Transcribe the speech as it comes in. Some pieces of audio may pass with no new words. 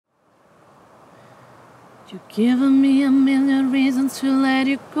You're giving me a million reasons to let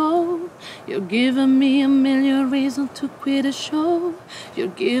you go. You're giving me a million reasons to quit a show. You're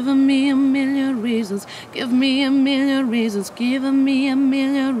giving me a million reasons. Give me a million reasons. Giving me a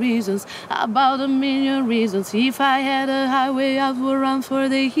million reasons. About a million reasons. If I had a highway, I would run for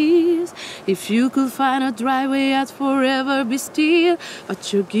the hills. If you could find a driveway, I'd forever be still.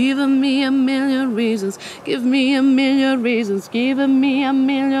 But you're giving me a million reasons. Give me a million reasons. Giving me a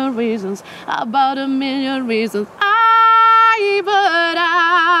million reasons. About a million reasons. I but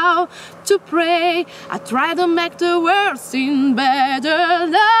out to pray. I try to make the world seem better.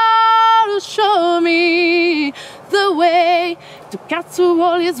 Lord, show me the way to cut through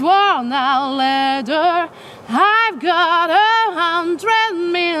all his worn out leather. I've got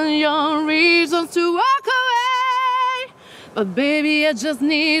 100 million reasons to walk away, but baby, I just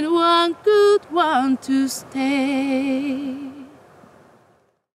need one good one to stay.